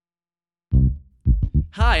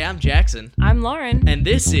Hi, I'm Jackson, I'm Lauren. and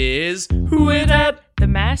this is Who Is That? The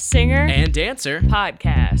Masked Singer And Dancer.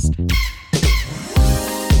 Podcast.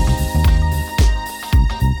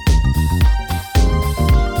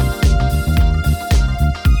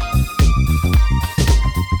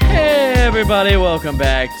 Hey everybody, welcome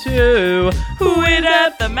back to Who Is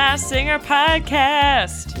That? The Masked Singer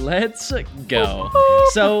Podcast. Let's go.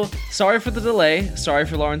 So, sorry for the delay. Sorry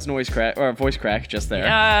for Lauren's voice crack just there.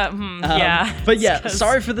 Yeah. But yeah, It's 'cause-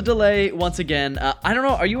 sorry for the delay once again. I don't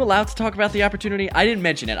know, are you allowed to talk about the opportunity? I didn't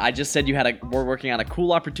mention it. I just said we're working on a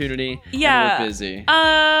cool opportunity. Yeah. And we're busy.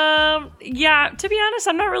 Yeah, to be honest,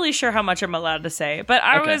 I'm not really sure how much I'm allowed to say, but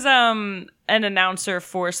I Okay. was an announcer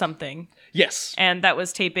for something, Yes. and that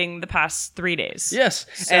was taping the past 3 days. Yes.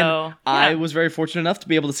 So, and I yeah. was very fortunate enough to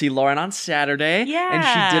be able to see Lauren on Saturday. Yeah. And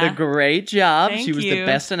she did a great job. Thank She was the you.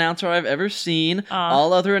 best announcer I've ever seen.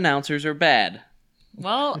 All other announcers are bad.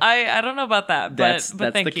 Well, I don't know about that, That's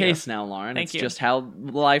but thank the you. case now, Lauren. Thank it's you. just how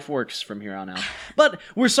life works from here on out. But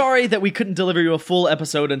we're sorry that we couldn't deliver you a full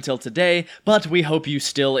episode until today, but we hope you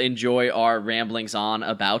still enjoy our ramblings on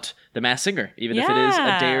about The Masked Singer, even if it is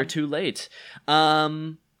a day or two late.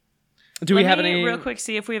 Do we have any real quick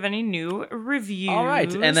see if we have any new reviews? All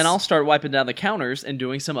right, and then I'll start wiping down the counters and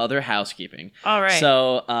doing some other housekeeping. All right.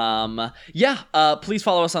 So, please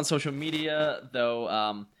follow us on social media,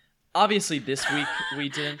 though, obviously this week we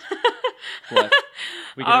didn't. What?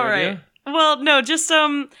 We get All a review? right. Well, no, just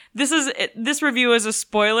this review is a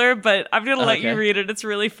spoiler, but I'm gonna let you Okay. read it. It's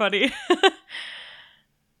really funny.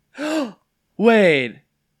 Wait.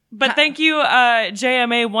 But thank you,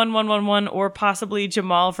 JMA1111 or possibly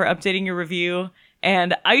Jamal for updating your review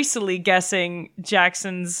and icily guessing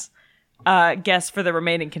Jackson's guess for the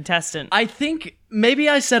remaining contestant. I think maybe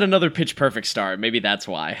I said another Pitch Perfect star. Maybe that's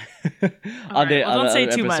why. All right, well, don't say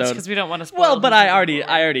too much because we don't want to spoil. Well, but the I movie.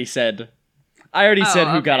 already said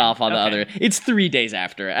who got okay, off on the other. It's 3 days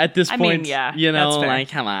after. At this I mean, point, yeah, you know, that's fair. like,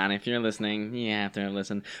 come on, if you're listening, you have to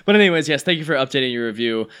listen. But anyways, yes, thank you for updating your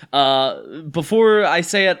review. Before I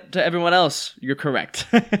say it to everyone else, you're correct.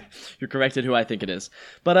 You're corrected who I think it is.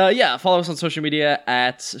 But yeah, follow us on social media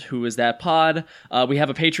at Who Is That Pod. We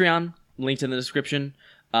have a Patreon linked in the description.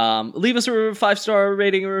 Leave us a 5-star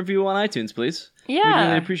rating or review on iTunes, please. Yeah, We'd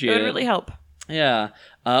really appreciate it would it. really help. Yeah.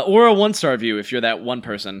 Or a 1-star review if you're that one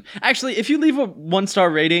person. Actually, if you leave a 1-star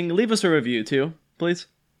rating, leave us a review too, please.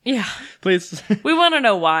 Yeah, Please. we want to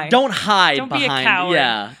know why. Don't hide Don't be a behind. coward.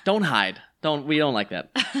 Yeah, don't hide. We don't like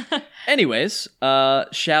that. Anyways,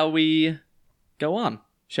 shall we go on?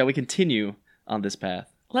 Shall we continue on this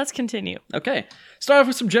path? Let's continue. Okay. Start off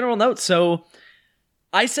with some general notes. So,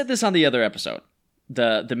 I said this on the other episode,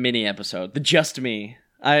 the mini episode, the Just Me.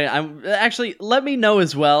 I'm actually, let me know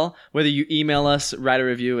as well whether you email us, write a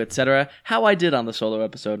review, etc. how I did on the solo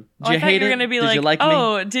episode. Did I you thought hate you were it? gonna be Did you like me?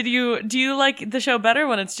 oh, do you like the show better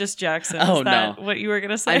when it's just Jackson? Oh, Is that no. what you were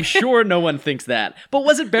gonna say? I'm sure no one thinks that. But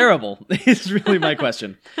was it bearable? Is really my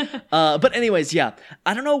question. But anyways, yeah.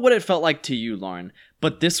 I don't know what it felt like to you, Lauren,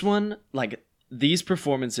 but this one, like, these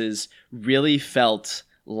performances really felt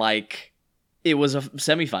like it was a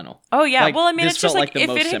semifinal. Oh yeah, Like, well, I mean, this it's just felt like like the if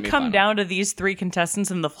most it had come semifinal. down to these 3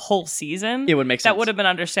 contestants in the whole season, It would make sense. That would have been It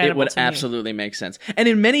understandable. would to me. absolutely make sense. And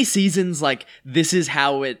in many seasons, like, this is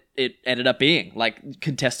how it ended up being. Like,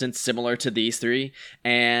 contestants similar to these 3.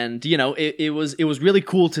 And, you know, it was really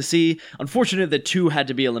cool to see. Unfortunate that 2 had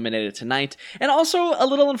to be eliminated tonight. And also a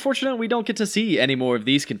little unfortunate we don't get to see any more of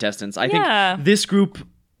these contestants. I Yeah. think this group,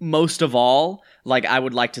 most of all, like, I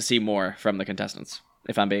would like to see more from the contestants,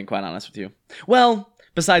 if I'm being quite honest with you. Well,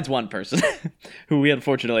 besides one person who we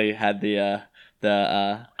unfortunately had who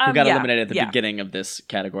got yeah, eliminated at the yeah. beginning of this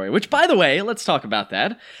category. Which, by the way, let's talk about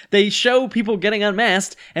that. They show people getting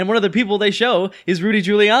unmasked, and one of the people they show is Rudy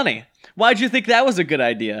Giuliani. Why'd you think that was a good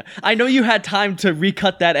idea? I know you had time to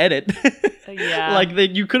recut that edit. Yeah. Like,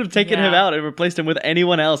 you could have taken him Yeah. out and replaced him with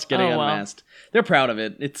anyone else getting Oh, well. unmasked. They're proud of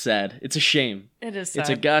it. It's sad. It's a shame. It is. It's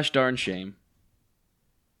a sad. gosh darn shame.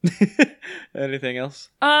 Anything else?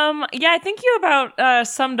 Yeah, I think you about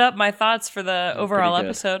summed up my thoughts for the overall pretty good.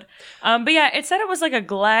 episode. But yeah, it said it was like a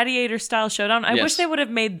gladiator style showdown. I Yes. wish they would have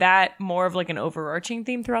made that more of like an overarching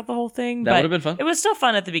theme throughout the whole thing. That but would have been fun. It was still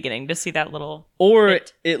fun at the beginning to see that little. Or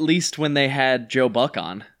bit. at least when they had Joe Buck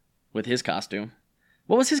on with his costume.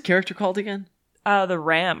 What was his character called again? The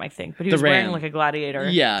Ram, I think, but he The was wearing Ram. like a gladiator.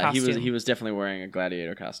 Yeah, costume. he was definitely wearing a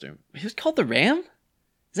gladiator costume. He was called the Ram?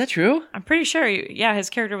 Is that true? I'm pretty sure. Yeah, his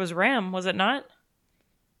character was Ram, was it not?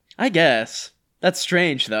 I guess. That's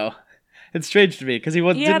strange though. It's strange to me because he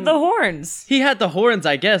He had the horns. He had the horns,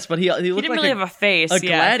 I guess, but he He looked didn't like really have a face. a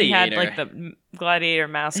yeah, he had gladiator. like the gladiator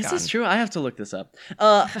mask Is on. this true? I have to look this up.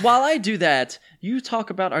 While I do that, you talk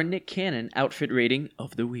about our Nick Cannon outfit rating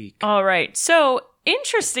of the week. All right. So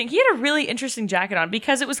interesting. He had a really interesting jacket on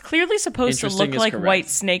because it was clearly supposed to Interesting look is like correct. white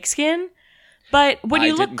snakeskin. But when I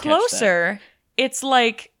you look didn't catch that. closer, it's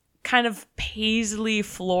like kind of paisley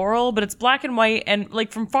floral, but it's black and white. And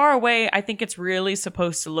like from far away, I think it's really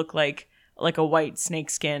supposed to look like a white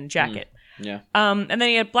snakeskin jacket. Yeah. And then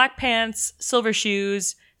he had black pants, silver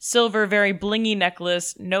shoes, silver, very blingy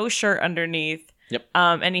necklace, no shirt underneath. Yep.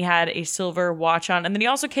 And he had a silver watch on. And then he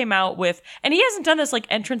also came out with, and he hasn't done this like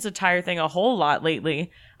entrance attire thing a whole lot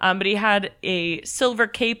lately, but he had a silver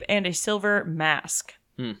cape and a silver mask.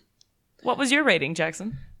 What was your rating,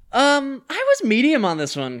 Jackson? I was medium on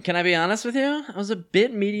this one. Can I be honest with you? I was a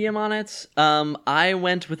bit medium on it. I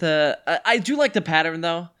went with I do like the pattern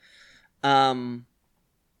though.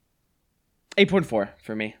 8.4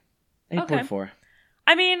 for me. 8.4.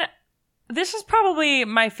 I mean, this is probably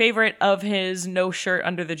my favorite of his no shirt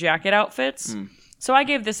under the jacket outfits. So I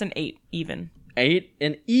gave this an 8 even. 8,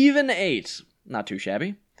 an even 8. Not too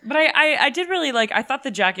shabby. But I did really like, I thought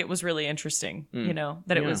the jacket was really interesting, you know,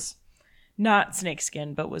 that it was not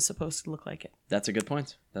snakeskin, but was supposed to look like it. That's a good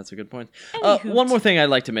point. Anywho. One more thing I'd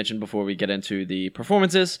like to mention before we get into the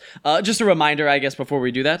performances. Just a reminder, I guess, before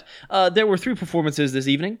we do that. There were 3 performances this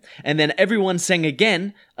evening, and then everyone sang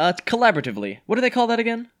again collaboratively. What do they call that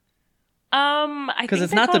again? I think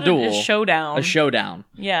it's they not the called it duel. a showdown. A showdown.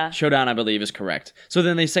 Yeah. Showdown, I believe, is correct. So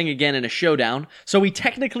then they sang again in a showdown. So we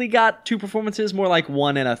technically got 2 performances, more like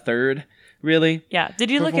 1 and a third, really. Yeah. Did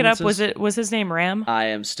you look it up? Performances. Was his name Ram? I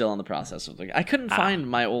am still in the process of looking. I couldn't find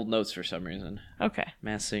my old notes for some reason. Okay.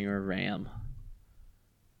 Mass Singer Ram.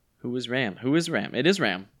 Who is Ram? Who is Ram? It is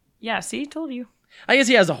Ram. Yeah, see, told you. I guess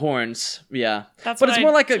he has the horns, yeah. That's but what it's I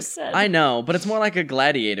more like just said. I know, but it's more like a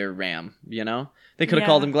gladiator ram, you know? They could have Yeah.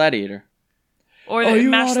 called him Gladiator. Or Are they you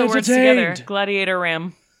match not the words entertained? together. Gladiator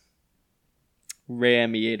Ram.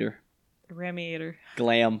 Ramiator. Ramiator.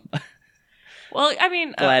 Glam. Well, I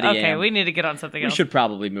mean, Gladiam. okay, we need to get on something We else. should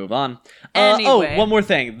probably move on. Anyway. Oh, one more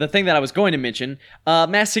thing. The thing that I was going to mention.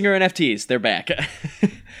 Mass Singer NFTs. They're back.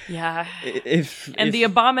 Yeah. if The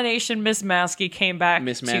Abomination Miss Maskey came back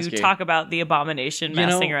Miss to Maskey. talk about the Abomination you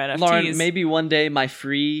Mass know, Singer NFTs. Lauren, maybe one day my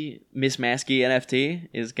free Miss Maskey NFT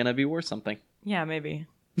is going to be worth something. Yeah, maybe.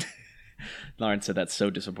 Lauren said that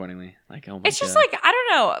so disappointingly. Like, oh my It's just God. like, I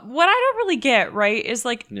don't know. What I don't really get, right, is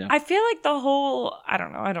like, Yeah. I feel like the whole, I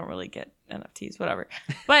don't know, I don't really get NFTs, whatever.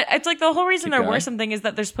 But it's like the whole reason Keep they're going. worth something is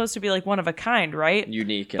that they're supposed to be like one of a kind, right?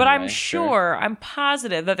 Unique. in But a I'm way, sure, I'm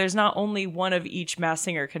positive that there's not only one of each Mass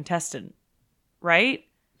Singer contestant, right?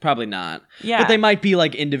 Probably not. Yeah. But they might be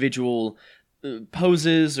like individual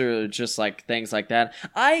poses or just like things like that.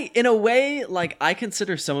 In a way, like I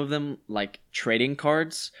consider some of them like trading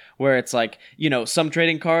cards where it's like, you know, some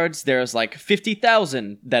trading cards, there's like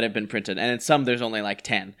 50,000 that have been printed and in some there's only like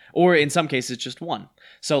 10 or in some cases just 1.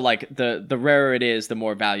 So like the rarer it is, the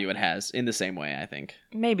more value it has in the same way, I think.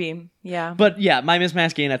 Maybe, yeah. But yeah, my Miss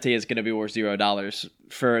Maskey NFT is going to be worth $0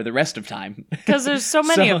 for the rest of time. Because there's so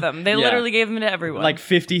many So, of them. They yeah. literally gave them to everyone. Like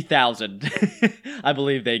 50,000, I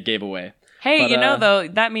believe they gave away. Hey, But, you know, though,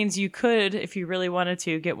 that means you could, if you really wanted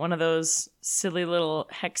to, get one of those silly little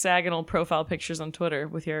hexagonal profile pictures on Twitter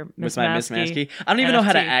with your Miss With my Miss Maskey Maskey. I don't even know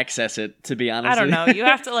how to NFT. access it, to be honest. I don't with know. you. You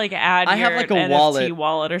have to like add I your have like a NFT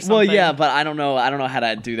wallet or something. Well, yeah, but I don't know how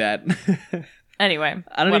to do that. Anyway,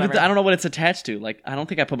 I don't whatever. I don't know what it's attached to. Like, I don't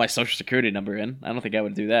think I put my social security number in. I don't think I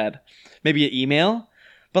would do that. Maybe an email,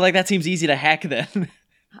 but like that seems easy to hack then.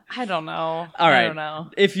 I don't know. All right. I don't know.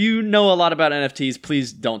 If you know a lot about NFTs,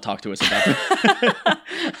 please don't talk to us about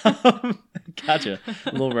them. Gotcha.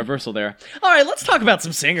 A little reversal there. All right, let's talk about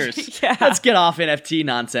some singers. Yeah. Let's get off NFT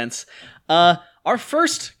nonsense. Our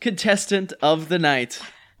first contestant of the night,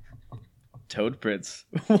 Toad Prince.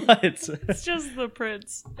 What? It's just the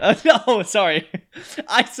Prince. No, sorry.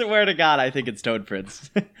 I swear to God, I think it's Toad Prince.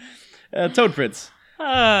 Toad Prince.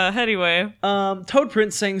 Anyway. Toad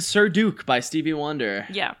Prince sang Sir Duke by Stevie Wonder.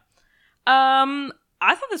 Yeah.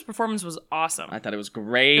 I thought this performance was awesome. I thought it was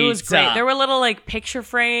great. It was great. There were little like picture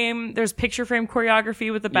frame. There's picture frame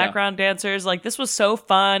choreography with the background dancers. Like this was so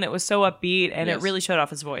fun. It was so upbeat, and Yes. it really showed off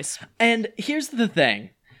his voice. And here's the thing.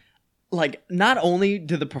 Like, not only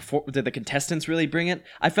did the contestants really bring it,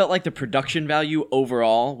 I felt like the production value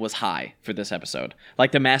overall was high for this episode.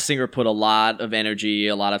 Like, the Masked Singer put a lot of energy,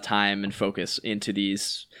 a lot of time and focus into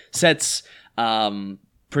these sets,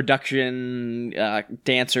 production,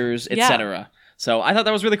 dancers, etc. So I thought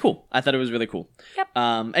that was really cool. I thought it was really cool. Yep.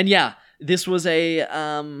 And yeah, this was they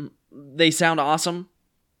sound awesome.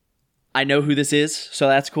 I know who this is, so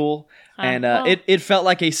that's cool. And well- it felt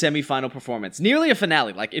like a semifinal performance, nearly a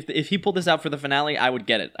finale. Like if he pulled this out for the finale, I would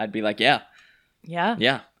get it. I'd be like, yeah.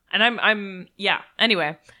 And I'm yeah.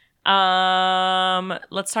 Anyway,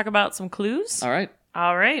 let's talk about some clues. All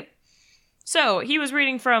right. So he was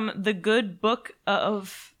reading from The Good Book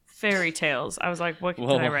of Fairy Tales. I was like, what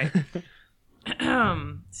Whoa. did I write?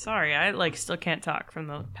 Sorry, I still can't talk from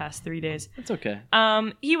the past 3 days. It's okay.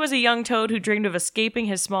 He was a young toad who dreamed of escaping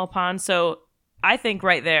his small pond. So I think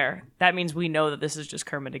right there, that means we know that this is just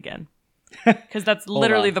Kermit again. Because that's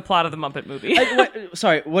literally on. the plot of the Muppet movie. Wait,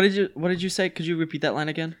 sorry, what did you say? Could you repeat that line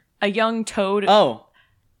again? A young toad. Oh,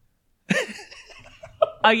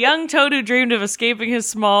 A young toad who dreamed of escaping his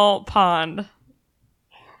small pond.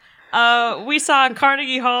 We saw in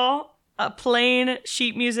Carnegie Hall plain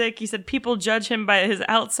sheet music. He said people judge him by his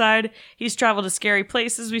outside. He's traveled to scary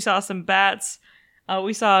places. We saw some bats.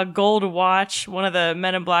 We saw a gold watch. One of the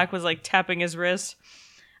men in black was tapping his wrist.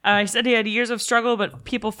 He said he had years of struggle, but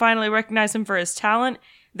people finally recognized him for his talent.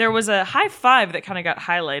 There was a high five that kind of got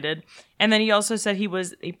highlighted. And then he also said he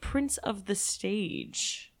was a prince of the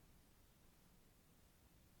stage.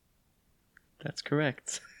 that's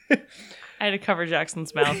correct. I had to cover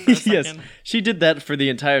Jackson's mouth for a second. Yes, she did that for the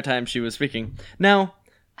entire time she was speaking. Now,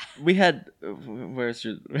 we had where is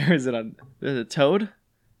it on Toad?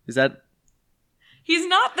 Is that He's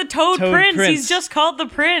not the Toad Toad Prince. Prince. He's just called the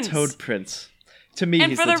Prince. Toad Prince? To me,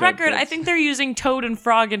 And he's for the Toad record, Prince. I think they're using Toad and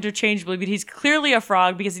Frog interchangeably, but he's clearly a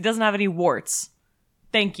frog because he doesn't have any warts.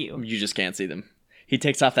 Thank you. You just can't see them. He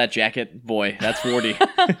takes off that jacket. Boy, that's 40.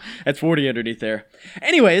 That's 40 underneath there.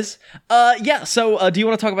 Anyways, yeah, so do you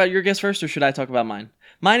want to talk about your guess first, or should I talk about mine?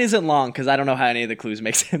 Mine isn't long, because I don't know how any of the clues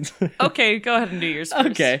make sense. Okay, go ahead and do yours first.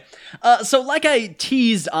 Okay. So like I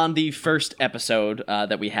teased on the first episode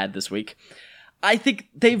that we had this week, I think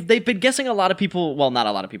they've been guessing a lot of people, well, not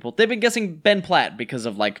a lot of people, they've been guessing Ben Platt because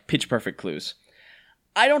of, Pitch Perfect clues.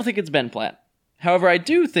 I don't think it's Ben Platt. However, I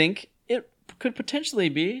do think it could potentially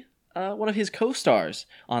be one of his co-stars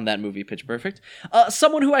on that movie, Pitch Perfect.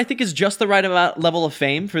 Someone who I think is just the right level of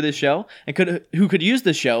fame for this show, and who could use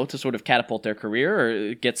this show to sort of catapult their career,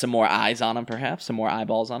 or get some more eyes on them, perhaps, some more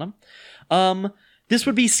eyeballs on them. This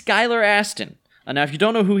would be Skylar Astin. Now, if you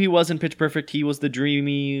don't know who he was in Pitch Perfect, he was the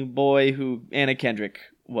dreamy boy who Anna Kendrick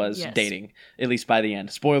was dating, at least by the end.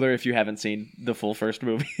 Spoiler if you haven't seen the full first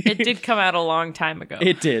movie. It did come out a long time ago.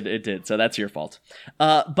 It did. So that's your fault.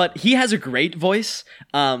 But he has a great voice.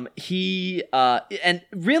 And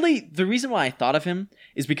really, the reason why I thought of him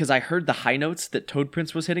is because I heard the high notes that Toad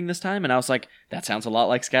Prince was hitting this time, and I was like, that sounds a lot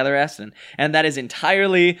like Skylar Astin. And that is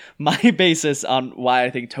entirely my basis on why I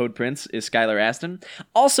think Toad Prince is Skylar Astin.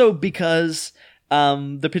 Also because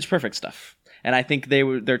the Pitch Perfect stuff. And I think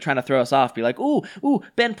they're trying to throw us off, be like, ooh,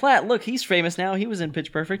 Ben Platt, look, he's famous now. He was in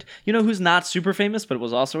Pitch Perfect. You know who's not super famous, but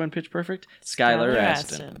was also in Pitch Perfect? Skylar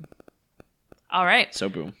Astin. All right. So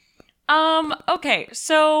boom. Okay,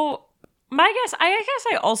 so my guess, I guess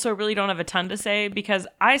I also really don't have a ton to say because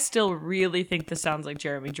I still really think this sounds like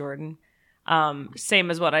Jeremy Jordan.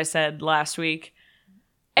 Same as what I said last week.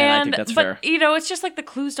 And I think that's fair. It's just the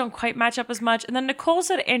clues don't quite match up as much. And then Nicole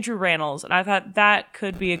said Andrew Rannells, and I thought that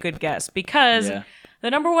could be a good guess because the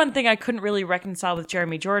number one thing I couldn't really reconcile with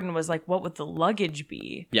Jeremy Jordan was what would the luggage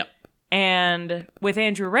be? Yep. And with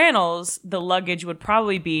Andrew Rannells, the luggage would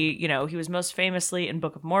probably be, he was most famously in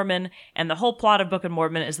Book of Mormon, and the whole plot of Book of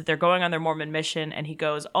Mormon is that they're going on their Mormon mission, and he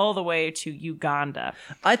goes all the way to Uganda.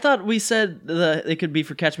 I thought we said it could be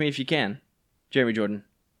for Catch Me If You Can, Jeremy Jordan.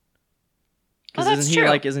 Oh, that's isn't true.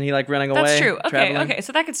 Isn't he running away? That's true. Traveling? Okay,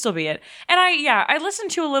 so that could still be it. And I listened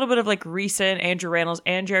to a little bit of recent Andrew Rannells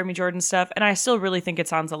and Jeremy Jordan stuff, and I still really think it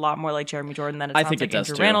sounds a lot more like Jeremy Jordan than it sounds like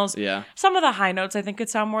Andrew Rannells. Yeah. Some of the high notes I think could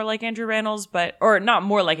sound more like Andrew Rannells, or not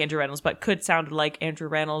more like Andrew Rannells, but could sound like Andrew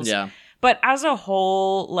Rannells. Yeah. But as a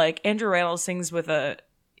whole, Andrew Rannells sings with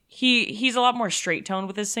he's a lot more straight toned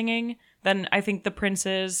with his singing than I think the Prince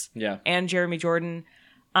is. Yeah. And Jeremy Jordan.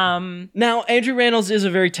 Now, Andrew Rannells is a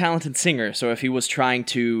very talented singer, so if he was trying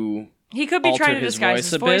to he could be trying to disguise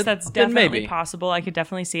his voice. That's definitely possible. I could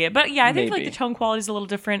definitely see it. But yeah, I think the tone quality is a little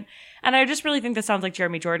different. And I just really think this sounds like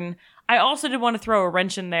Jeremy Jordan. I also did want to throw a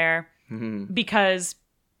wrench in there because,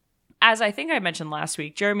 as I think I mentioned last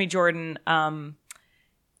week, Jeremy Jordan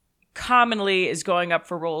commonly is going up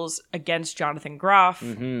for roles against Jonathan Groff.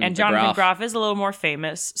 And Jonathan Groff is a little more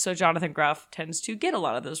famous, so Jonathan Groff tends to get a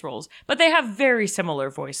lot of those roles. But they have very similar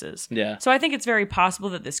voices. Yeah. So I think it's very possible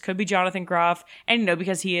that this could be Jonathan Groff. And,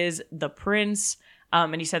 because he is the Prince,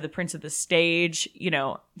 and he said the Prince of the stage,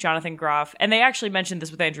 Jonathan Groff. And they actually mentioned this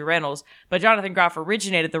with Andrew Rannells, but Jonathan Groff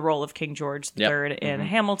originated the role of King George III in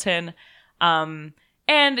Hamilton.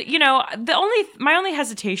 And, my only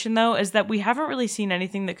hesitation, though, is that we haven't really seen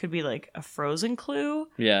anything that could be like a Frozen clue.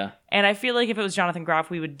 Yeah. And I feel like if it was Jonathan Groff,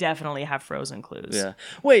 we would definitely have Frozen clues. Yeah.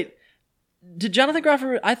 Wait, did Jonathan Groff...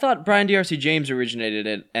 I thought Brian D.R.C. James originated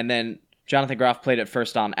it, and then Jonathan Groff played it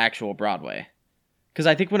first on actual Broadway. Because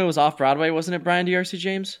I think when it was off-Broadway, wasn't it Brian D.R.C.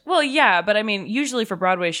 James? Well, yeah, but I mean, usually for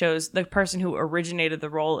Broadway shows, the person who originated the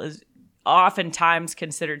role is oftentimes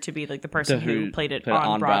considered to be like the person who played it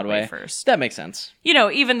on Broadway first. That makes sense.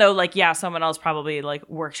 Even though someone else probably like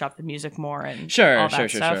workshopped the music more and sure.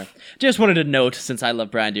 Stuff. Just wanted to note, since I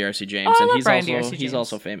love Brian D.R.C. James, and he's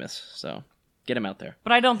also famous, so get him out there.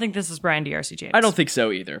 But I don't think this is Brian D.R.C. James. I don't think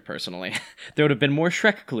so either, personally. There would have been more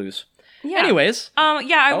Shrek clues. Yeah. Anyways.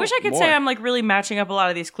 I wish I could say I'm like really matching up a lot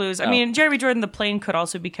of these clues. I mean, Jeremy Jordan, The Plane could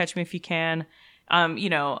also be Catch Me If You Can.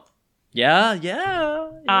 Yeah.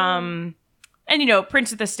 And,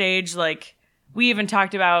 Prince of the Stage, like, we even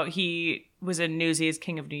talked about he was in Newsies.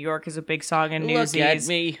 King of New York is a big song in Newsies. Look at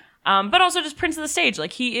me. But also just Prince of the Stage.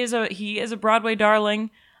 Like, he is a Broadway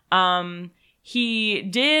darling. He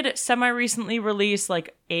did semi-recently release,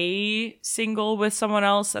 like, a single with someone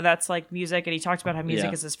else that's, like, music. And he talked about how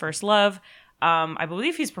music is his first love. I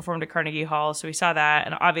believe he's performed at Carnegie Hall, so we saw that.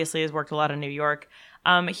 And obviously has worked a lot in New York.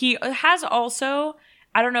 He has also...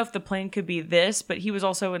 I don't know if The Plane could be this, but he was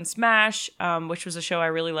also in Smash, which was a show I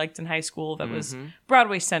really liked in high school that was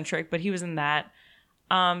Broadway-centric, but he was in that.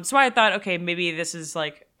 So I thought, okay, maybe this is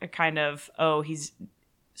like a kind of, he's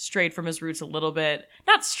strayed from his roots a little bit.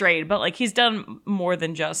 Not strayed, but like he's done more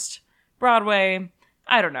than just Broadway.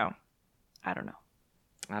 I don't know. I don't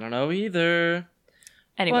know either.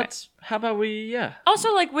 Anyway. But how about we,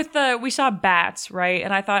 Also, like, we saw Bats, right?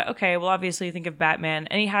 And I thought, okay, well, obviously you think of Batman.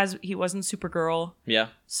 And he wasn't Supergirl. Yeah.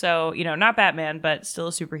 So, not Batman, but still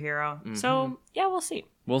a superhero. Mm-hmm. So, yeah, we'll see.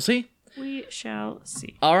 We'll see. We shall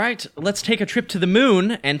see. All right, let's take a trip to the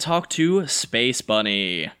moon and talk to Space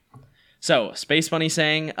Bunny. So, Space Bunny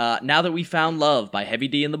sang, Now That We Found Love by Heavy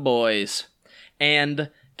D and the Boys.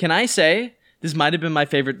 And can I say... this might have been my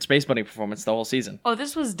favorite Space Bunny performance the whole season. Oh,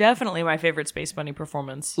 this was definitely my favorite Space Bunny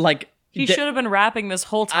performance. Like... he should have been rapping this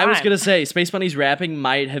whole time. I was going to say, Space Bunny's rapping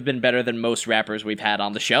might have been better than most rappers we've had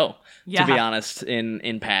on the show, to be honest,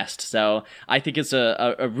 in past. So I think it's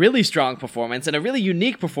a really strong performance and a really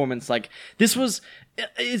unique performance. Like, this was...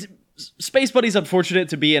 Space Bunny's unfortunate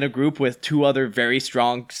to be in a group with two other very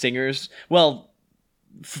strong singers. Well,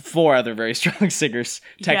 four other very strong singers,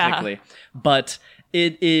 technically. Yeah. But...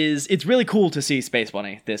 it's really cool to see Space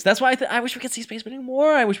Bunny. That's why I wish we could see Space Bunny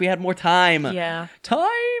more. I wish we had more time. Yeah. Time?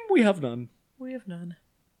 We have none.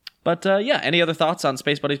 But, any other thoughts on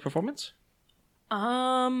Space Bunny's performance?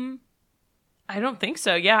 I don't think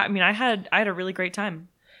so. Yeah, I mean, I had a really great time.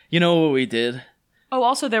 You know what we did? Oh,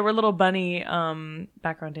 also, there were little bunny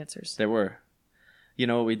background dancers. There were. You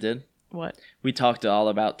know what we did? What? We talked all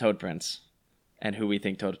about Toad Prince and who we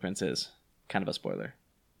think Toad Prince is. Kind of a spoiler.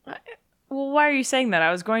 Well, why are you saying that? I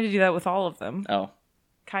was going to do that with all of them. Oh.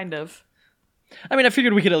 Kind of. I mean, I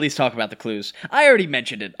figured we could at least talk about the clues. I already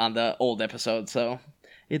mentioned it on the old episode, so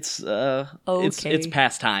it's it's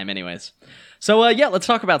past time anyways. So let's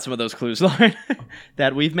talk about some of those clues, Lauren,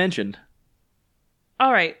 that we've mentioned.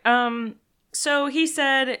 All right. So he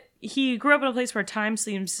said he grew up in a place where time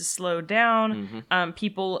seems to slow down. Mm-hmm.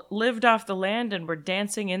 People lived off the land and were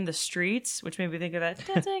dancing in the streets, which made me think of that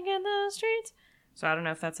dancing in the streets. So I don't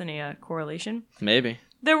know if that's any correlation. Maybe.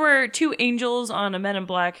 There were two angels on a man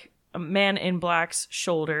in black's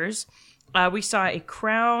shoulders. We saw a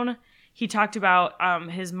crown. He talked about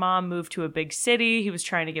his mom moved to a big city. He was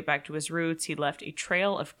trying to get back to his roots. He left a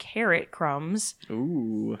trail of carrot crumbs.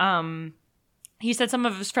 Ooh. He said some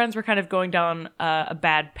of his friends were kind of going down a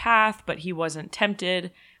bad path, but he wasn't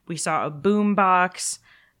tempted. We saw a boom box.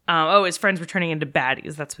 His friends were turning into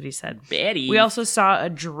baddies. That's what he said. Baddies. We also saw a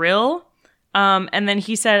drill. And then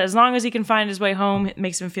he said, as long as he can find his way home, it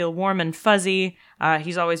makes him feel warm and fuzzy.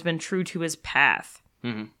 He's always been true to his path.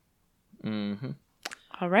 Mm-hmm. Mm-hmm.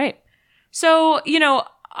 All right. So,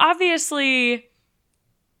 obviously,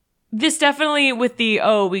 this definitely with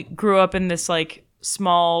we grew up in this, like,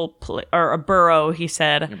 small or a borough, he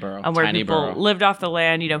said, where tiny people borough. Lived off the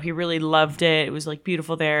land. He really loved it. It was like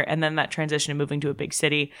beautiful there. And then that transition to moving to a big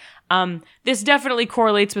city. This definitely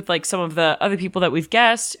correlates with like some of the other people that we've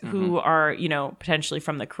guessed who are, potentially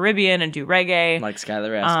from the Caribbean and do reggae. Like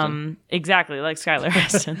Skylar Aston. Exactly. Like Skylar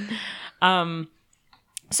Aston.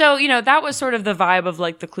 So, that was sort of the vibe of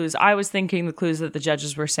like the clues. I was thinking the clues that the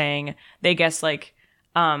judges were saying, they guessed like,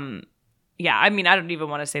 yeah, I mean, I don't even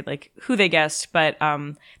want to say like who they guessed, but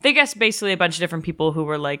they guessed basically a bunch of different people who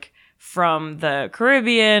were like from the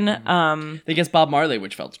Caribbean. They guessed Bob Marley,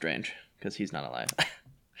 which felt strange because he's not alive.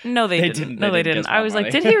 No, they They didn't. didn't. No, They they didn't didn't. guess I Bob was like,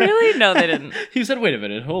 Marley. did he really? No, they didn't. He said, "Wait a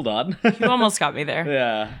minute, hold on." You almost got me there.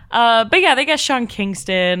 Yeah. But yeah, they guess Sean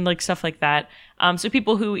Kingston, like stuff like that. So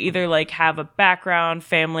people who either like have a background,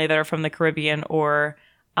 family that are from the Caribbean, or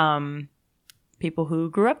people who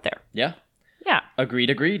grew up there. Yeah. Yeah.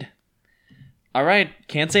 Agreed. All right.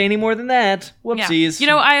 Can't say any more than that. Whoopsies. Yeah. You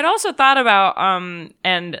know, I had also thought about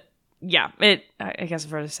and yeah, I guess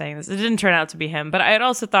if I was saying this, it didn't turn out to be him, but I had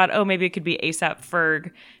also thought, oh, maybe it could be ASAP Ferg,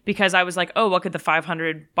 because I was like, oh, what could the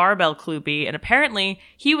 500 barbell clue be? And apparently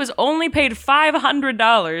he was only paid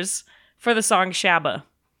 $500 for the song Shabba.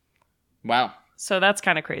 Wow. So that's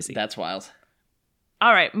kind of crazy. That's wild.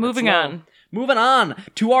 All right, moving Slow. on. Moving on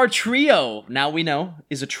to our trio. Now we know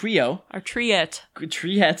is a trio. Our triette.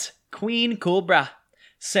 Triette. Queen Cobra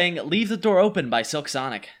sang "Leave the Door Open" by Silk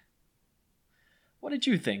Sonic. What did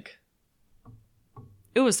you think?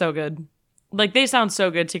 It was so good. Like, they sound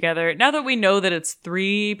so good together. Now that we know that it's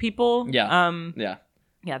 3 people. Yeah.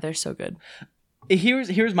 Yeah, they're so good.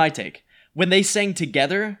 Here's my take. When they sang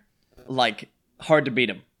together, like, hard to beat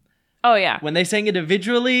them. Oh, yeah. When they sang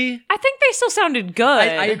individually, I think they still sounded good.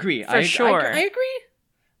 I agree. For sure. I agree.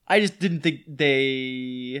 I just didn't think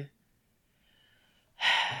they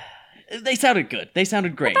sounded good. They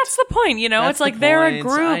sounded great. That's the point, you know? That's It's like the they're a point.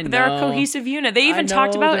 group. I They're a know. cohesive unit. They even I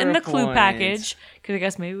talked know about in they're the a clue point. package, because I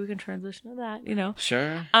guess maybe we can transition to that, you know?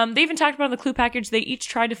 Sure. They even talked about in the clue package, they each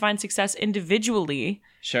tried to find success individually,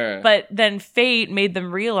 Sure. but then fate made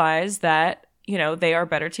them realize that, you know, they are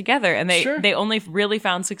better together, and Sure. they only really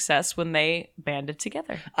found success when they banded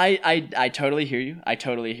together. I totally hear you. I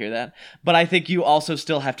totally hear that. But I think you also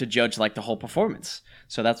still have to judge like the whole performance.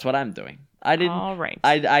 So that's what I'm doing. I didn't. All right.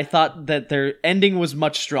 I thought that their ending was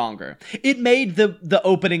much stronger. It made the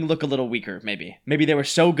opening look a little weaker. Maybe they were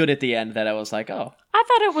so good at the end that I was like, oh, I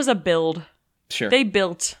thought it was a build. sure, They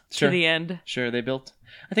built Sure. to the end. sure they built.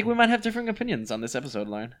 I think we might have different opinions on this episode,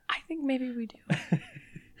 Lauren. I think maybe we do.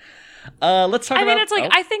 Let's talk I about. mean, it's like, oh,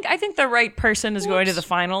 I think the right person is going to the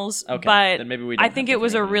finals, Okay, but then maybe we I don't think have it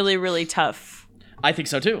was a different really, really tough I think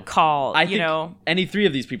so too. call. I you think know, any 3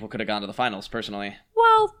 of these people could have gone to the finals. Personally,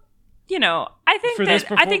 well, you know, I think For this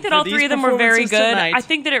I think that for all these 3 of them were very performances good. tonight- I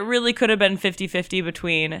think that it really could have been 50-50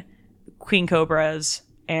 between Queen Cobras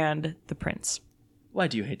and the Prince. why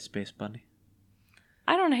do you hate Space Bunny?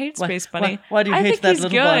 I don't hate Why- Space Bunny. Why do you I hate think that he's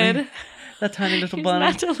little good. bunny? That tiny little He's bunny.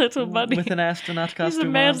 not a little bunny. With an astronaut He's costume a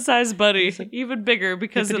on. man-sized bunny, even bigger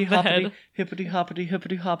because of the head. Hippity hoppity,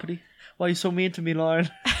 hippity hoppity. Why are you so mean to me, Lauren?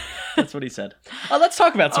 That's what he said. Let's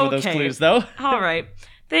talk about some of those Okay. clues, though. All right.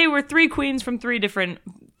 They were 3 queens from 3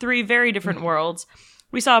 very different worlds.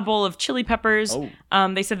 We saw a bowl of chili peppers. Oh.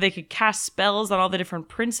 They said they could cast spells on all the different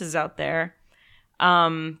princes out there.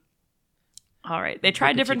 All right. They tried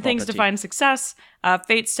Petit different things to Papati. find success.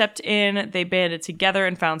 Fate stepped in. They banded together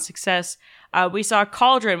and found success. We saw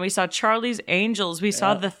Cauldron. We saw Charlie's Angels. We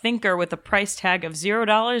saw The Thinker with a price tag of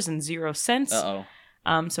 $0 and 0 cents.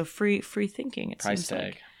 Uh-oh. So free thinking, it Price seems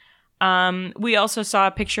tag. like. We also saw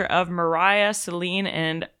a picture of Mariah, Celine,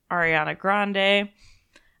 and Ariana Grande.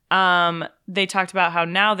 They talked about how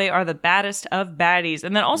now they are the baddest of baddies.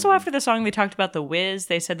 And then also after the song, they talked about The Wiz.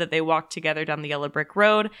 They said that they walked together down the yellow brick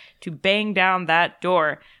road to bang down that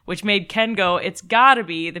door, which made Ken go, it's gotta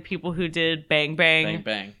be the people who did Bang Bang.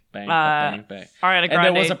 Bang, bang, bang, bang, bang. Ariana And Grande,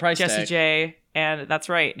 there was a price Jessie tag. J, and that's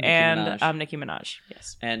right. Nicki and Minaj. Nicki Minaj.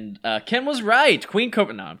 Yes. And Ken was right. Queen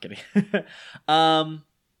Cobra. No, I'm kidding.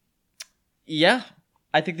 Yeah.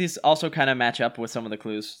 I think these also kind of match up with some of the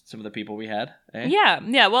clues, some of the people we had. Eh?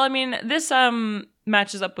 Yeah. Well, I mean, this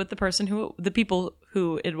matches up with the people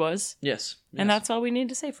who it was. Yes. And that's all we need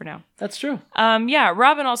to say for now. That's true. Yeah,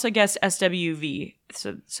 Robin also guessed SWV,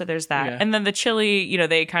 so there's that. Yeah. And then the chili, you know,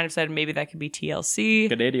 they kind of said maybe that could be TLC.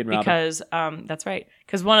 Canadian Robin. Because, that's right.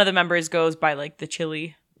 Because one of the members goes by, like, the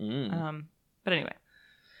chili. Mm. But anyway.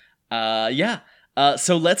 Yeah.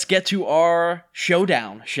 So let's get to our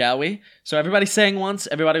showdown, shall we? So everybody sang once,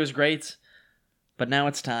 everybody was great, but now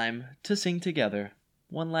it's time to sing together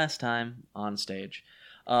one last time on stage.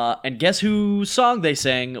 And guess whose song they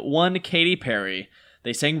sang? One Katy Perry.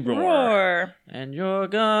 They sang Roar. And you're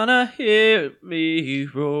gonna hear me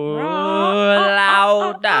roar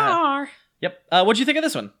louder. Yep. What'd you think of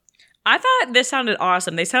this one? I thought this sounded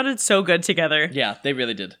awesome. They sounded so good together. Yeah, they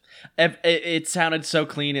really did. It sounded so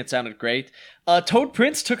clean. It sounded great. Toad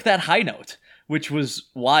Prince took that high note, which was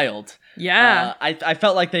wild. Yeah. I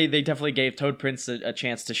felt like they definitely gave Toad Prince a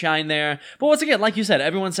chance to shine there. But once again, like you said,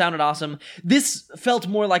 everyone sounded awesome. This felt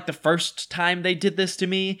more like the first time they did this to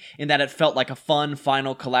me, in that it felt like a fun,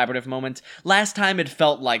 final, collaborative moment. Last time it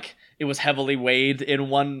felt like it was heavily weighed in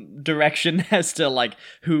one direction as to like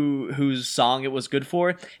whose song it was good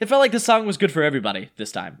for. It felt like the song was good for everybody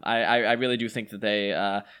this time. I really do think that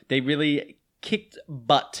they really kicked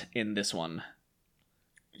butt in this one.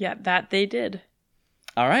 Yeah, that they did.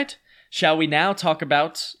 All right. Shall we now talk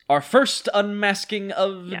about our first unmasking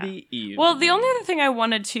of the evening? Well, the only other thing I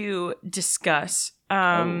wanted to discuss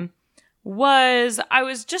was I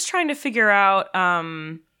was just trying to figure out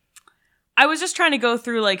I was just trying to go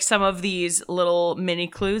through like some of these little mini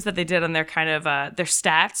clues that they did on their kind of their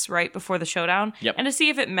stats right before the showdown, and to see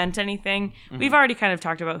if it meant anything. Mm-hmm. We've already kind of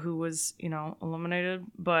talked about who was, eliminated,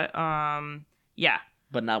 but yeah.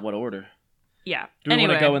 But not what order. Yeah. Do we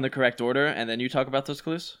want to go in the correct order and then you talk about those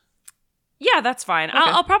clues? Yeah, that's fine. Okay.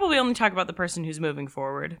 I'll probably only talk about the person who's moving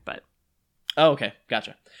forward, but... Oh, okay.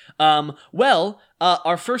 Gotcha.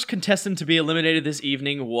 Our first contestant to be eliminated this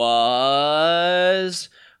evening was...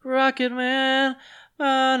 Rocket Man.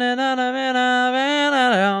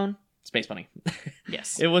 Space Bunny.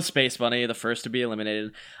 Yes. It was Space Bunny, the first to be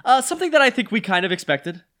eliminated. Something that I think we kind of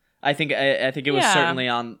expected. I think it was certainly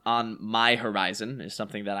on my horizon, is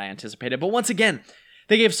something that I anticipated. But once again,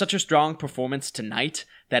 they gave such a strong performance tonight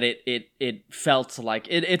that it felt like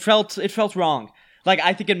it felt wrong. Like,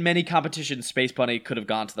 I think in many competitions, Space Bunny could have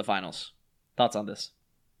gone to the finals. Thoughts on this?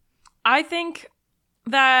 I think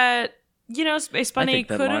that Space Bunny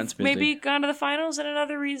could have maybe gone to the finals in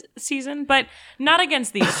another season, but not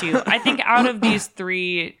against these two. I think out of these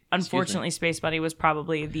three, unfortunately, Space Bunny was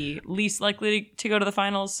probably the least likely to go to the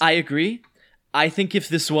finals. I agree. I think if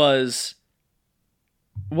this was...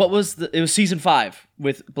 it was season 5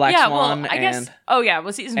 with Black Swan I guess. Oh yeah, it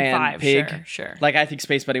was season 5. Pig. Sure. Like, I think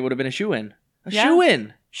Space Bunny would have been a shoe-in.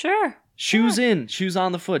 Shoe-in! Sure. Shoes in. Shoes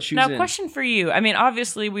on the foot. Shoes in. Now, question for you. I mean,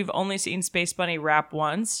 obviously, we've only seen Space Bunny rap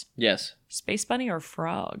once. Yes. Space Bunny or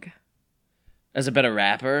Frog? As a better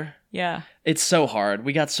rapper? Yeah. It's so hard.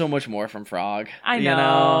 We got so much more from Frog. I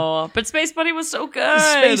know. But Space Bunny was so good.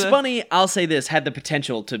 Space Bunny, I'll say this, had the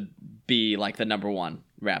potential to be like the number 1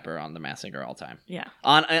 rapper on The Masked Singer all time. Yeah.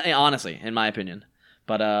 Honestly, in my opinion.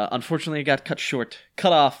 But unfortunately, it got cut short.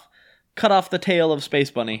 Cut off the tail of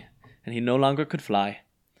Space Bunny, and he no longer could fly.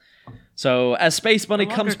 So as Space Bunny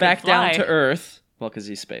comes back down to Earth, well, because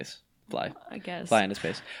he's space, fly, I guess, fly into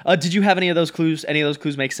space. Did you have any of those clues? Any of those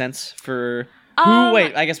clues make sense for who?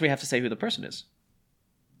 Wait, I guess we have to say who the person is.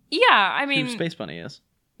 Yeah, I mean, who Space Bunny is.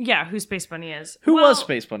 Yeah, who Space Bunny is. Who was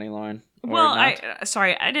Space Bunny, Lauren?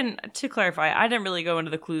 I didn't. To clarify, I didn't really go into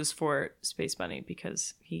the clues for Space Bunny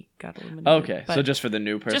because he got eliminated. Okay, so just for the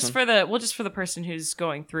new person, just for the person who's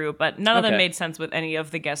going through, but none of them made sense with any of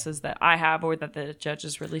the guesses that I have or that the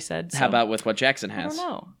judges really said. So. How about with what Jackson has? I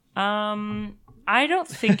don't know. I don't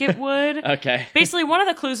think it would. Okay. Basically, one of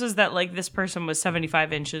the clues is that like this person was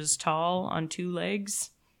 75 inches tall on 2 legs,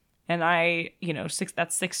 and that's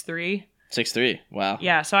 6'3". 6'3". Wow.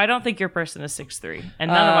 Yeah, so I don't think your person is 6'3", and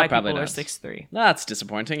none of my people are 6'3". That's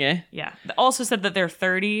disappointing, eh? Yeah. They also said that they're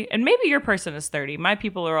 30, and maybe your person is 30. My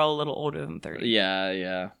people are all a little older than 30.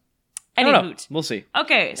 Yeah. Any hoot. We'll see.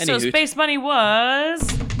 Okay, so Space Bunny was...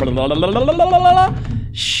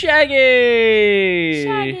 Shaggy!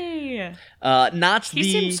 He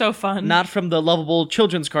seems so fun. Not from the lovable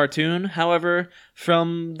children's cartoon, however,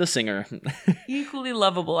 from the singer. Equally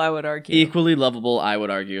lovable, I would argue. Equally lovable, I would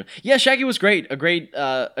argue. Yeah, Shaggy was great. A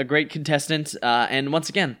great contestant. And once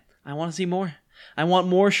again, I want to see more. I want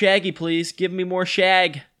more Shaggy, please. Give me more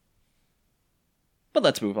Shag. But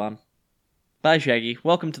let's move on. Bye, Shaggy.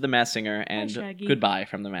 Welcome to The Masked Singer, and goodbye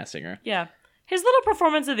from The Masked Singer. Yeah. His little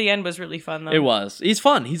performance at the end was really fun, though. It was. He's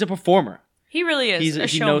fun. He's a performer. He really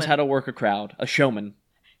is. He knows how to work a crowd. A showman.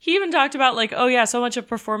 He even talked about like, oh yeah, so much of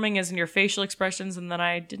performing is in your facial expressions, and then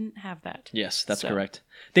I didn't have that. Yes, that's correct.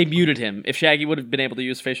 They muted him. If Shaggy would have been able to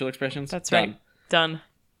use facial expressions, that's right. Done.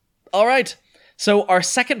 All right. So our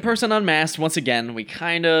second person unmasked, once again, we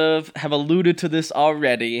kind of have alluded to this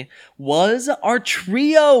already, was our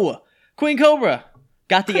trio. Queen Cobra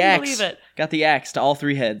got the axe. Believe it. Got the axe to all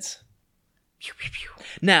 3 heads. Pew, pew, pew.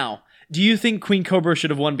 Now, do you think Queen Cobra should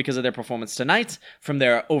have won because of their performance tonight, from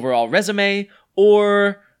their overall resume,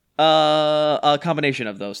 or a combination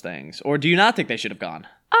of those things? Or do you not think they should have gone?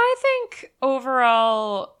 I think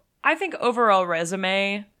overall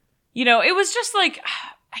resume, it was just like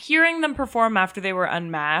hearing them perform after they were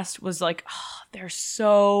unmasked was like, oh, they're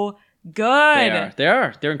so good. They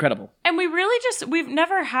are. They're incredible. And we've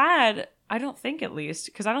never had, I don't think at least,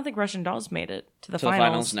 because I don't think Russian Dolls made it to the finals. The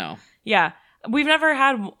finals, no. Yeah. We've never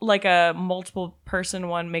had like a multiple person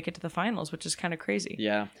one make it to the finals, which is kind of crazy.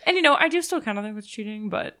 Yeah. And I do still kind of think it's cheating,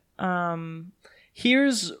 but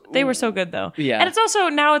They were so good though. Yeah. And it's also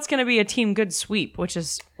now it's going to be a Team Good sweep, which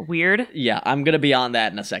is weird. Yeah, I'm gonna be on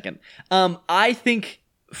that in a second. I think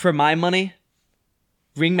for my money,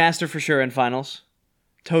 Ringmaster for sure in finals,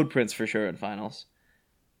 Toad Prince for sure in finals.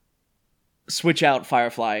 Switch out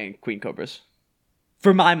Firefly and Queen Cobras.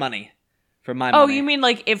 For my money. For my money. Oh, you mean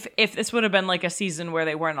like if this would have been like a season where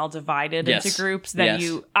they weren't all divided into groups,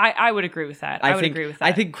 then I would agree with that. I would agree with that.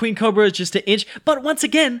 I think Queen Cobra is just an inch, but once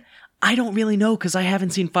again, I don't really know because I haven't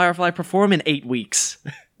seen Firefly perform in 8 weeks.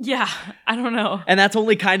 Yeah, I don't know. And that's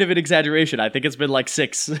only kind of an exaggeration. I think it's been like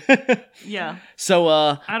 6. Yeah. So,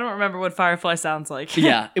 I don't remember what Firefly sounds like.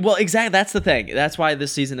 yeah. Well, exactly. That's the thing. That's why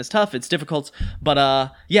this season is tough. It's difficult.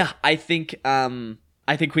 But, yeah, I think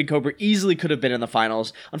Queen Cobra easily could have been in the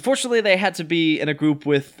finals. Unfortunately, they had to be in a group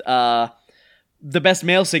with, the best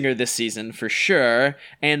male singer this season, for sure.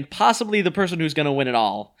 And possibly the person who's going to win it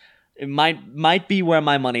all. It might be where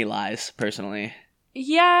my money lies, personally.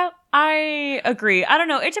 Yeah, I agree. I don't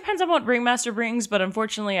know. It depends on what Ringmaster brings, but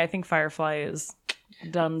unfortunately, I think Firefly is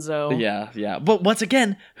donezo. Yeah. But once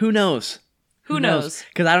again, who knows? Who knows?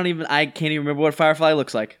 Because I can't even remember what Firefly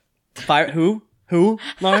looks like. Who?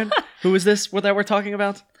 Lauren? Who is this that we're talking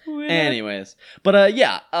about? Anyways. But,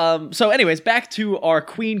 yeah. So anyways, back to our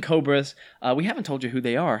Queen Cobras. We haven't told you who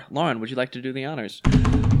they are. Lauren, would you like to do the honors?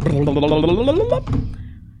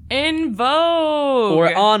 In Vogue.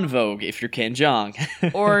 Or on Vogue, if you're Ken Jeong.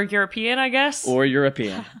 Or European, I guess. Or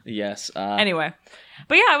European, yes. Anyway.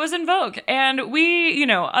 But yeah, it was In Vogue. And we,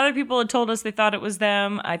 other people had told us they thought it was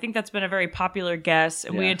them. I think that's been a very popular guess.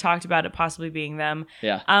 And we had talked about it possibly being them.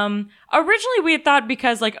 Yeah. Originally, we had thought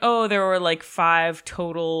because, there were, 5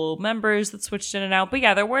 total members that switched in and out. But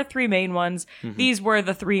yeah, there were 3 main ones. Mm-hmm. These were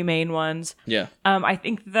the 3 main ones. Yeah. I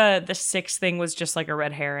think the 6th thing was just, a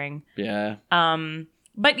red herring. Yeah.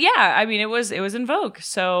 But yeah, I mean, it was In Vogue,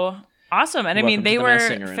 so awesome, and I mean, they were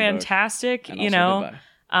fantastic.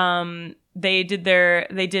 They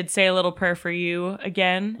did Say a Little Prayer for You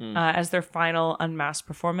again as their final unmasked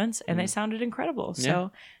performance, and they sounded incredible.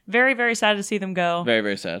 So very, very sad to see them go. Very,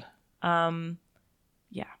 very sad.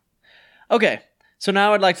 Yeah. Okay, so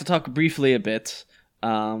now I'd like to talk briefly a bit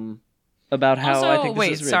about how also, I think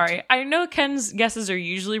this is rigged. Sorry. I know Ken's guesses are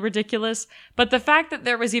usually ridiculous, but the fact that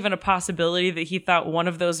there was even a possibility that he thought one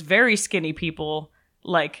of those very skinny people,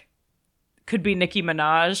 could be Nicki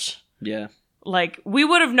Minaj. Yeah. We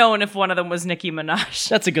would have known if one of them was Nicki Minaj.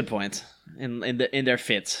 That's a good point. In their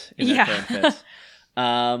fits. In their current fits.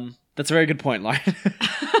 That's a very good point, Lauren.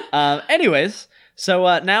 Anyways,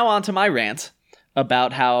 so now on to my rant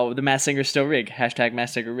about how the Masked Singer's still rigged. #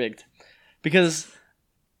 Masked Singer rigged. Because...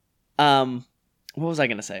 what was I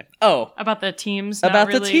gonna say? Oh, about the teams. About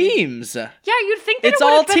the teams. Yeah, you'd think that it's it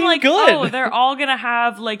would all have been Team Good. Oh, they're all gonna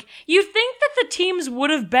have you'd think that the teams would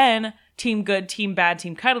have been Team Good, Team Bad,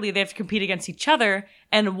 Team Cuddly. They have to compete against each other,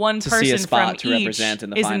 and one person from each represent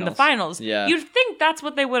is in the finals. Yeah, you'd think that's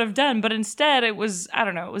what they would have done, but instead it was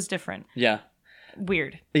it was different. Yeah,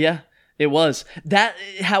 weird. Yeah. It was. That,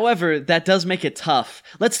 however, that does make it tough.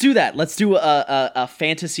 Let's do that. Let's do a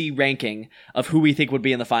fantasy ranking of who we think would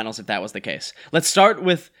be in the finals if that was the case. Let's start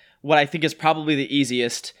with what I think is probably the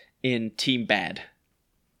easiest in Team Bad.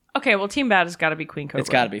 Okay, well, Team Bad has got to be Queen Cobra. It's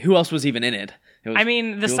got to be. Who else was even in it? The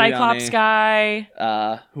Giuliani, Cyclops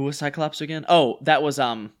guy. Who was Cyclops again? Oh, that was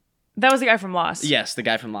That was the guy from Lost. Yes, the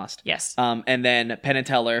guy from Lost. Yes. And then Penn and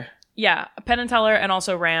Teller. Yeah, Penn and Teller, and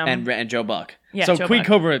also Ram. And Joe Buck. Yeah, so Joe Queen Buck.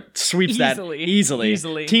 Cobra sweeps that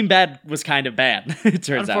easily. Team Bad was kind of bad, it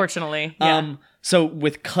turns Unfortunately, out. yeah. So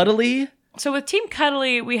with Cuddly... So with Team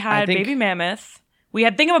Cuddly, we had Baby Mammoth. We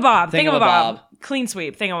had Thingamabob. Clean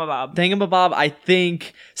sweep, Thingamabob. I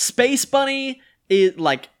think Space Bunny is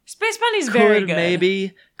Space Bunny's very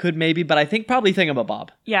good. Could maybe, but I think probably Thingamabob.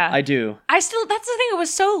 Yeah. I do. That's the thing, it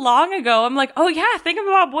was so long ago. I'm like, oh yeah,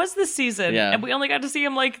 Thingamabob was this season. Yeah. And we only got to see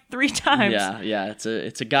him 3 times. Yeah, it's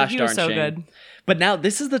a gosh darn shame. He was so good. But now,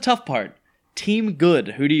 this is the tough part. Team Good,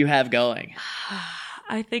 who do you have going?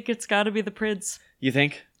 I think it's got to be the Prince. You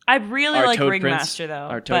think? I really like Ringmaster, though.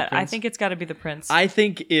 Our Toad Prince? I think it's got to be the Prince. I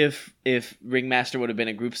think if Ringmaster would have been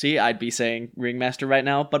in Group C, I'd be saying Ringmaster right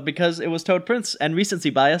now. But because it was Toad Prince and recency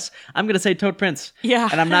bias, I'm going to say Toad Prince. Yeah.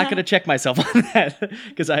 And I'm not going to check myself on that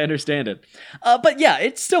because I understand it. But yeah,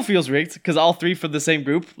 it still feels rigged because all 3 from the same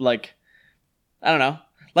group, I don't know.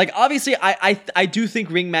 Obviously, I do think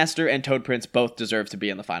Ringmaster and Toad Prince both deserve to be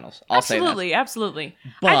in the finals. I'll say that. Absolutely.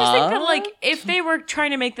 But... I just think that, if they were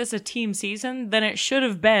trying to make this a team season, then it should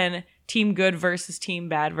have been Team Good versus Team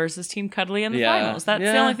Bad versus Team Cuddly in the finals. That's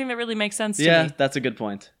the only thing that really makes sense to me. Yeah, that's a good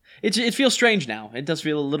point. It feels strange now. It does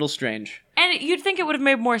feel a little strange. And you'd think it would have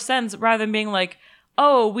made more sense rather than being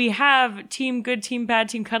oh, we have team good, team bad,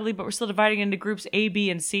 team cuddly, but we're still dividing into groups A, B,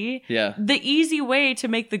 and C. Yeah. The easy way to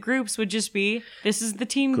make the groups would just be, this is the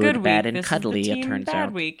team good week, bad, and this cuddly, is the it team turns bad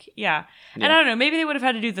out. week. Yeah. And I don't know, maybe they would have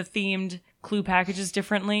had to do the themed clue packages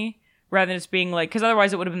differently, rather than just being like, because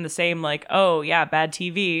otherwise it would have been the same, like, oh, yeah, bad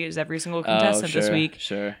TV is every single contestant this week.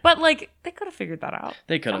 Sure. But, like, they could have figured that out.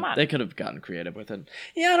 They could Come have. on. They could have gotten creative with it.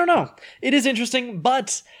 Yeah, I don't know. It is interesting,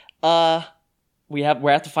 but we're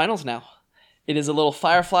at the finals now. It is a little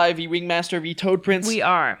Firefly v Ringmaster v Toad Prince. We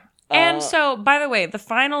are. And so, by the way, the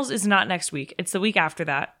finals is not next week. It's the week after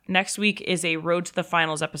that. Next week is a Road to the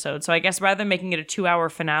Finals episode. So I guess rather than making it a 2-hour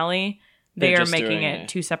finale, they They're are just making doing it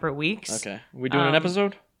 2 separate weeks. Okay. We doing an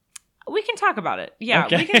episode? We can talk about it. Yeah,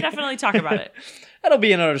 Okay. we can definitely talk about it. That'll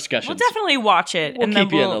be in our discussions. We'll definitely watch it, We'll and then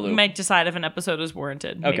keep you in the we'll loop. might decide if an episode is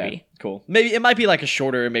warranted. Okay, Maybe. cool. Maybe it might be like a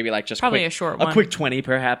shorter, maybe like just Probably quick, a short one. A quick 20,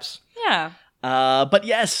 perhaps. Yeah. But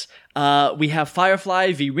yes, we have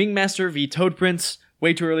Firefly v Ringmaster v Toad Prince.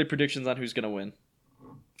 Way too early predictions on who's gonna win.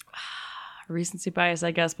 Recency bias, I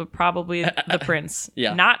guess, but probably the Prince.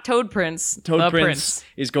 Yeah. Not Toad Prince. Toad the Prince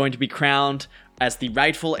is going to be crowned as the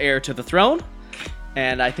rightful heir to the throne,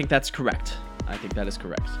 and I think that's correct. I think that is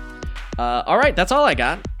correct. All right, that's all I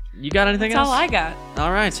got. You got anything That's else? all I got.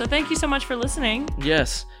 All right. So thank you so much for listening.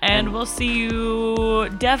 Yes. And we'll see you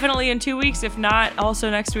definitely in 2 weeks, if not also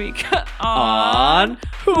next week, on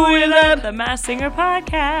Who Is That? the Masked Singer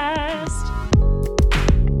podcast.